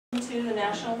To the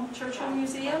National Churchill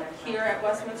Museum here at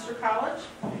Westminster College.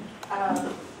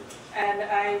 And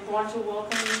I want to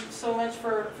welcome you so much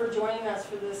for joining us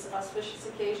for this auspicious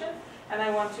occasion. And I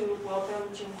want to welcome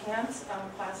Jim Hance,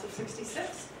 class of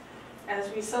 '66, as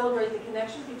we celebrate the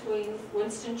connection between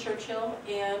Winston Churchill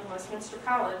and Westminster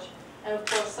College, and of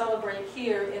course celebrate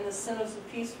here in the Synods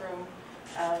of Peace room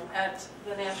at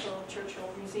the National Churchill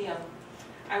Museum.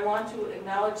 I want to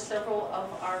acknowledge several of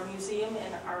our museum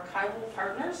and archival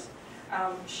partners.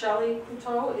 Shelley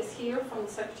Couteau is here from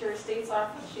the Secretary of State's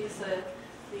office. She's the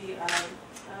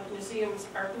museum's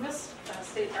archivist,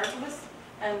 state archivist,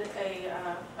 and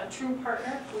a true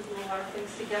partner. We do a lot of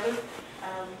things together,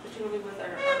 particularly with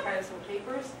our archives and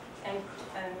papers. And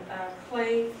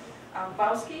Clay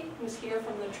Bowski, who's here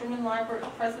from the Truman Library,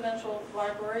 Presidential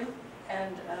Library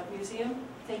and Museum.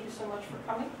 Thank you so much for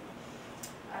coming.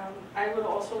 I would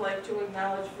also like to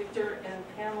acknowledge Victor and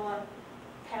Pamela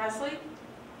Pasley.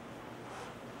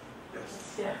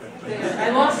 Yes. Yeah, I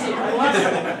lost you.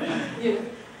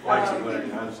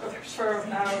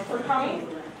 For coming.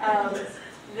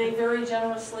 They very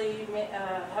generously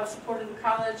have supported the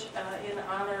college in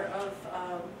honor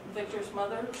of Victor's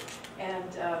mother, and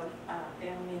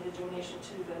made a donation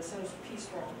to the Synods of Peace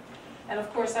room. And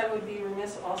of course, I would be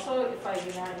remiss also if I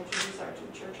did not introduce our two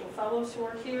Churchill Fellows who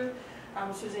are here.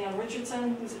 Suzanne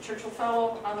Richardson, who's a Churchill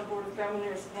Fellow on the Board of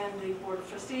Governors and the Board of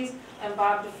Trustees, and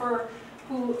Bob Defer,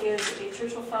 who is a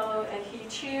Churchill Fellow, and he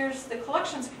chairs the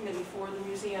Collections Committee for the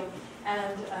museum,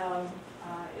 and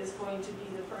is going to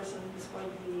be the person who's going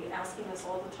to be asking us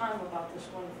all the time about this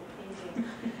wonderful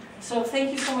painting. So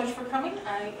thank you so much for coming.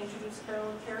 I introduce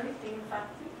Carolyn Carey, Dean of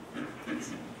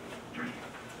Faculty.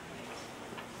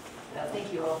 Well,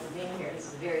 thank you all for being here. This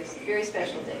is a very, very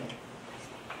special day.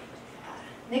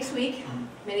 Next week,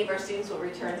 many of our students will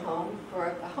return home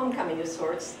for a homecoming of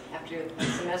sorts after a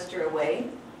semester away.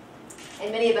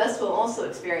 And many of us will also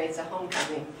experience a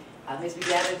homecoming as we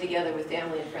gather together with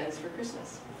family and friends for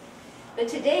Christmas. But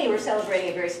today we're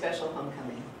celebrating a very special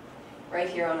homecoming right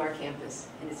here on our campus.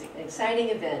 And it's an exciting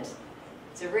event.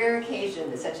 It's a rare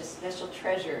occasion that such a special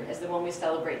treasure as the one we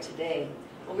celebrate today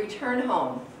will return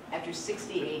home after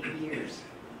 68 years.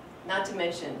 Not to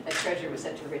mention a treasure with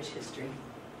such a rich history.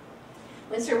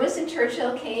 When Sir Winston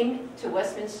Churchill came to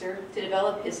Westminster to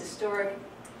develop his historic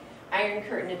Iron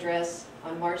Curtain Address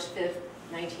on March 5th,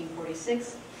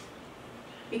 1946,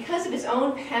 because of his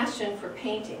own passion for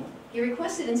painting, he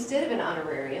requested instead of an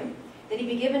honorarium that he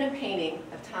be given a painting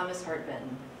of Thomas Hart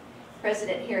Benton.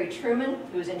 President Harry Truman,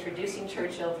 who was introducing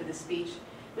Churchill for the speech,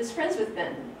 was friends with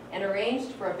Benton and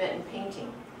arranged for a Benton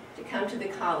painting to come to the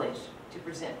college to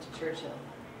present to Churchill.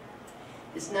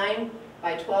 This 9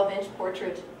 by 12-inch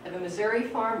portrait of a Missouri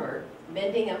farmer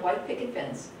mending a white picket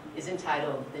fence is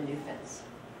entitled The New Fence.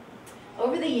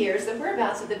 Over the years, the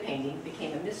whereabouts of the painting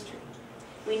became a mystery.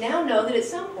 We now know that at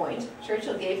some point,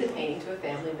 Churchill gave the painting to a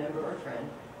family member or friend,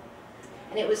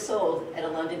 and it was sold at a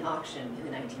London auction in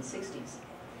the 1960s.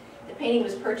 The painting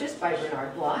was purchased by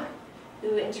Bernard Bloch,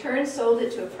 who in turn sold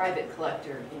it to a private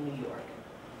collector in New York.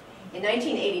 In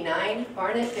 1989,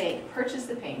 Barnett Bank purchased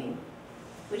the painting,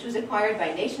 which was acquired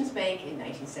by Nations Bank in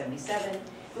 1977,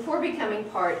 before becoming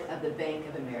part of the Bank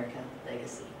of America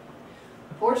legacy.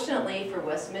 Fortunately for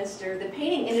Westminster, the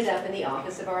painting ended up in the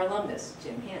office of our alumnus,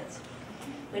 Jim Hance.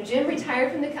 When Jim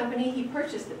retired from the company, he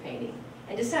purchased the painting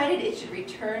and decided it should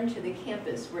return to the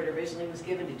campus where it originally was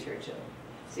given to Churchill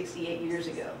 68 years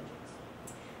ago.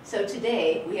 So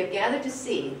today, we have gathered to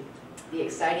see the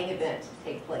exciting event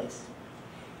take place.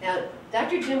 Now,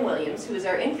 Dr. Jim Williams, who is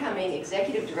our incoming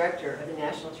executive director of the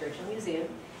National Churchill Museum,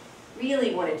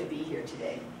 really wanted to be here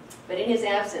today. But in his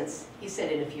absence, he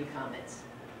sent in a few comments.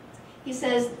 He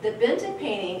says, the Benton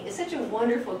painting is such a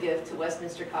wonderful gift to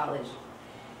Westminster College.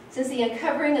 Since the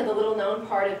uncovering of the little-known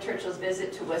part of Churchill's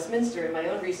visit to Westminster in my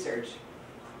own research,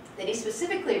 that he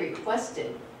specifically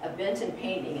requested a Benton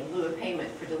painting in lieu of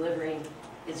payment for delivering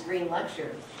his green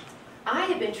lecture, I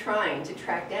have been trying to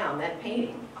track down that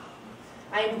painting.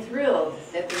 I am thrilled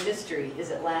that the mystery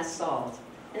is at last solved,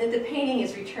 and that the painting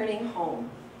is returning home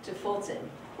to Fulton,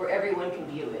 where everyone can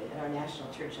view it at our National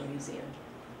Churchill Museum.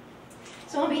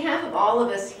 So on behalf of all of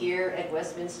us here at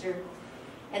Westminster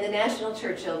and the National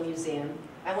Churchill Museum,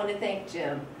 I want to thank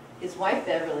Jim, his wife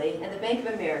Beverly, and the Bank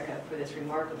of America for this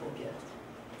remarkable gift.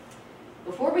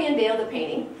 Before we unveil the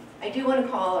painting, I do want to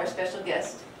call our special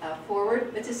guest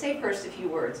forward, but to say first a few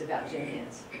words about Jim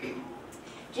Hance.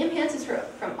 Jim Hance is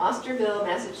from Osterville,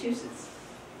 Massachusetts.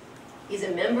 He's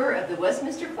a member of the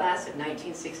Westminster class of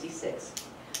 1966.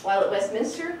 While at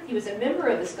Westminster, he was a member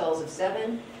of the Skulls of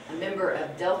Seven, a member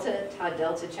of Delta Tau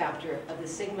Delta chapter of the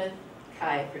Sigma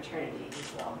Chi fraternity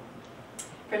as well.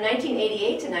 From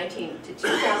 1988 to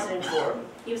 2004,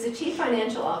 he was the Chief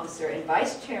Financial Officer and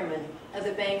Vice Chairman of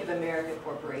the Bank of America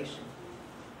Corporation.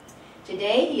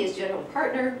 Today, he is General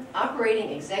Partner,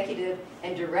 Operating Executive,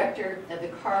 and Director of the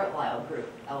Carlyle Group,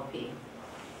 LP.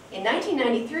 In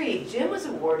 1993, Jim was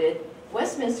awarded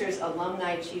Westminster's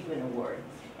Alumni Achievement Award,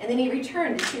 and then he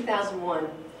returned in 2001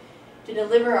 to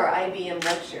deliver our IBM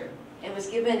lecture and was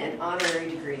given an honorary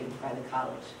degree by the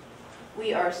college.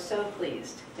 We are so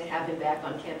pleased to have him back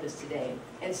on campus today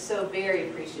and so very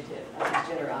appreciative of his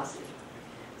generosity.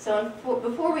 So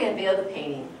before we unveil the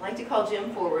painting, I'd like to call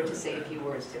Jim forward to say a few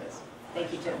words to us.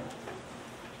 Thank you, Jim.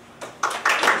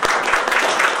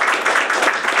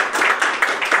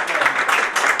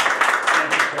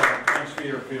 Thanks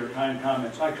for your kind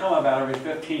comments. I come about every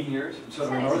 15 years, so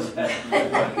don't notice that.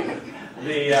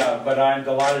 But I'm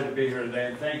delighted to be here today,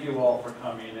 and thank you all for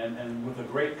coming. And with a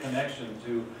great connection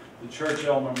to the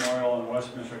Churchill Memorial and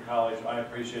Westminster College, I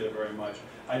appreciate it very much.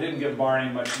 I didn't give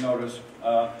Barney much notice.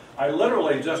 I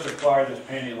literally just acquired this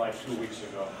painting like 2 weeks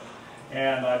ago.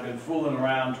 And I've been fooling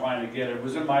around trying to get it. It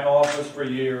was in my office for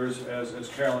years, as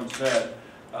Carolyn said.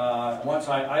 I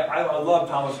love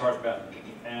Thomas Hart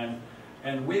Benton,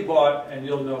 and we bought, and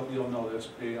you'll know this.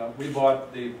 We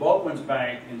bought the Boatman's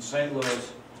Bank in St.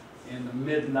 Louis in the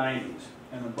mid-90s,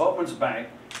 and the Boatman's Bank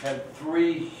had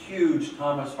 3 huge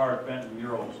Thomas Hart Benton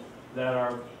murals that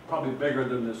are probably bigger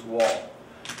than this wall.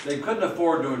 They couldn't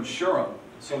afford to insure them,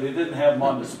 so they didn't have them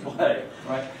on display,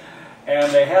 right? And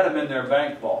they had them in their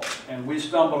bank vault, and we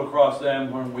stumbled across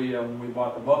them when we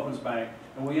bought the Boatman's Bank,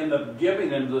 and we ended up giving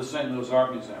them to the St. Louis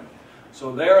Art Museum.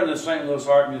 So they're in the St. Louis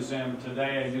Art Museum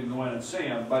today, and you can go in and see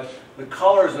them, but the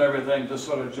colors and everything just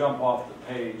sort of jump off the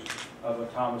page of a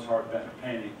Thomas Hart Benton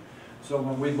painting. So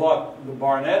when we bought the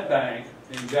Barnett Bank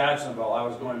in Jacksonville, I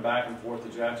was going back and forth to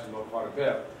Jacksonville quite a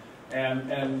bit.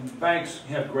 And banks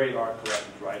have great art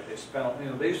collections, right? They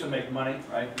spent, they used to make money,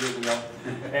 right, years ago,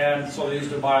 and so they used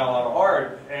to buy a lot of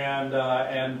art. And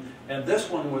this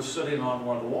one was sitting on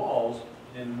one of the walls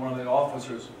in one of the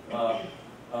officers'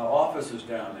 offices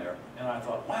down there. And I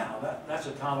thought, wow, that's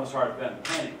a Thomas Hart Benton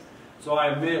painting. So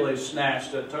I immediately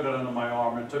snatched it, took it under my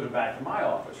arm, and took it back to my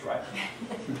office, right?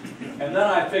 And then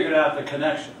I figured out the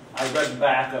connection. I read the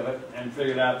back of it and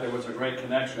figured out there was a great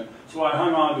connection. So I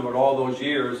hung on to it all those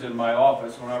years in my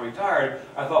office. When I retired,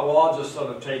 I thought, well, I'll just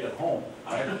sort of take it home.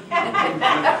 Right?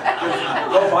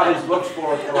 Nobody's looked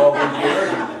for it for all those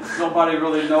years. Nobody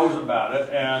really knows about it.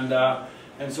 And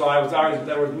so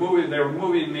they were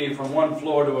moving me from one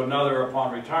floor to another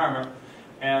upon retirement,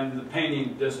 and the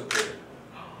painting disappeared.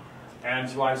 And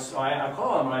so I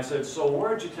called them and I said, so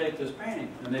where'd you take this painting?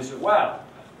 And they said, wow,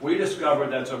 we discovered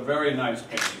that's a very nice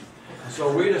painting.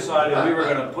 So we decided we were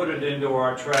going to put it into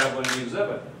our traveling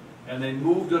exhibit. And they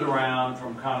moved it around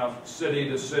from kind of city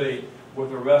to city with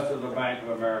the rest of the Bank of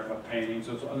America paintings.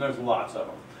 And there's lots of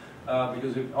them.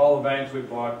 Because all the banks we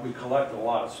bought, we collect a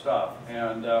lot of stuff.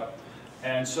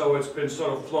 And so it's been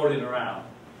sort of floating around.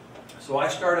 So I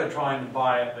started trying to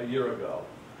buy it a year ago.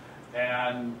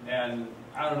 And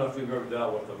I don't know if you've ever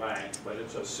dealt with the bank, but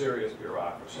it's a serious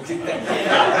bureaucracy.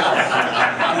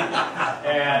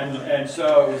 and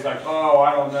so it was like, oh,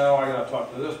 I don't know, I got to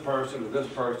talk to this person,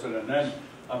 and then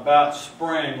about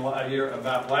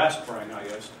last spring, I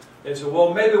guess, they said,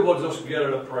 well, maybe we'll just get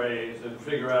it appraised and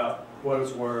figure out what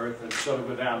it's worth and sort of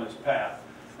go down this path.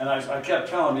 And I kept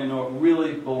telling them, it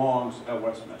really belongs at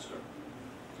Westminster.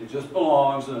 It just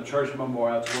belongs in the Churchill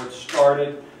Memorial. That's where it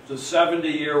started. It's a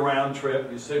 70-year round trip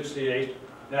in '68.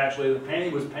 Actually, the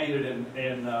painting was painted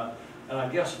in I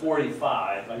guess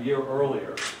 45, a year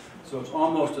earlier. So it's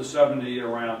almost a 70-year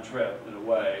round trip in a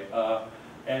way.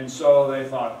 And so they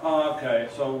thought, oh, okay.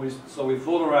 So we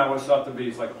fooled around with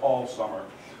Sotheby's like all summer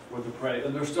with appraisals,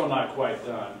 and they're still not quite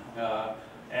done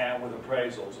and with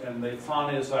appraisals. And they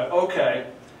finally decided, okay,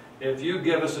 if you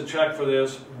give us a check for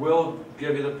this, we'll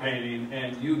give you the painting,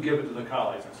 and you give it to the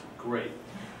college. I said, great.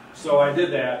 So I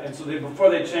did that, and so before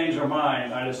they changed their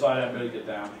mind, I decided I better get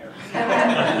down here.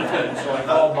 And so I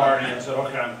called Barney and said,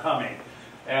 okay, I'm coming.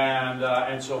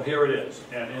 And so here it is,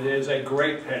 and it is a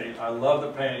great painting. I love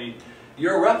the painting.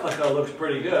 Your replica looks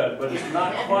pretty good, but it's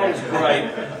not quite as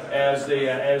bright as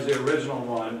the original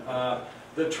one.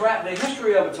 The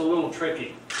history of it's a little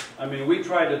tricky. I mean, we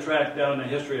tried to track down the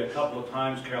history a couple of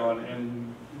times,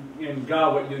 Carolyn, and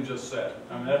got what you just said.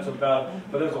 I mean,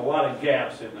 but there's a lot of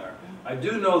gaps in there. I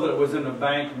do know that it was in the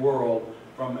bank world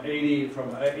from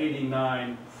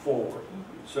 89 forward.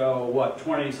 So what,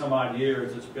 20 some odd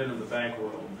years it's been in the bank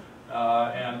world.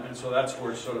 And so that's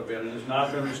where it's sort of been. It has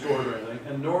not been restored or anything,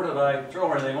 and nor did I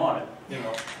throw anything on it,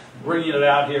 bringing it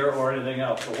out here or anything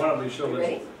else. So why don't we show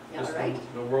this All just right.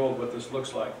 the world what this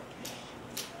looks like.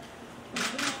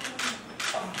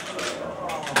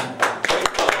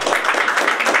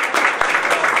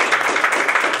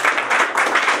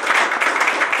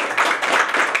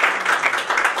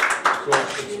 So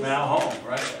it's now home,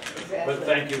 right? Exactly. But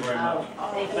thank you very much.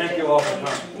 Thank Jim. you all for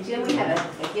coming. And Jim, we have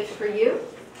a gift for you.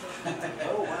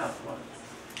 Oh, wow.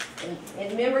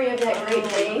 In memory of that great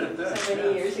day look at that, so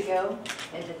many yes. years ago,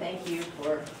 and to thank you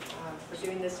for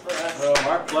doing this for us. Oh,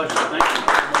 our pleasure. Thank you.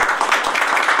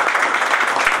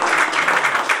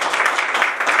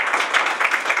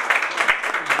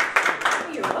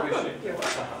 You're welcome. You're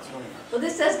welcome. Well,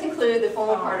 this does conclude the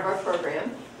formal part of our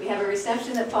program. We have a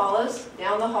reception that follows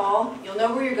down the hall. You'll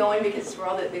know where you're going because it's where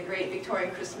all the great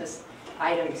Victorian Christmas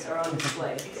items are on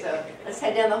display. So let's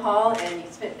head down the hall and you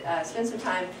can spend some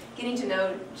time getting to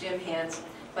know Jim Hance.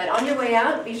 But on your way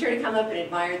out, be sure to come up and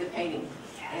admire the painting.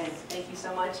 And thank you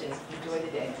so much and enjoy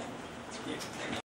the day.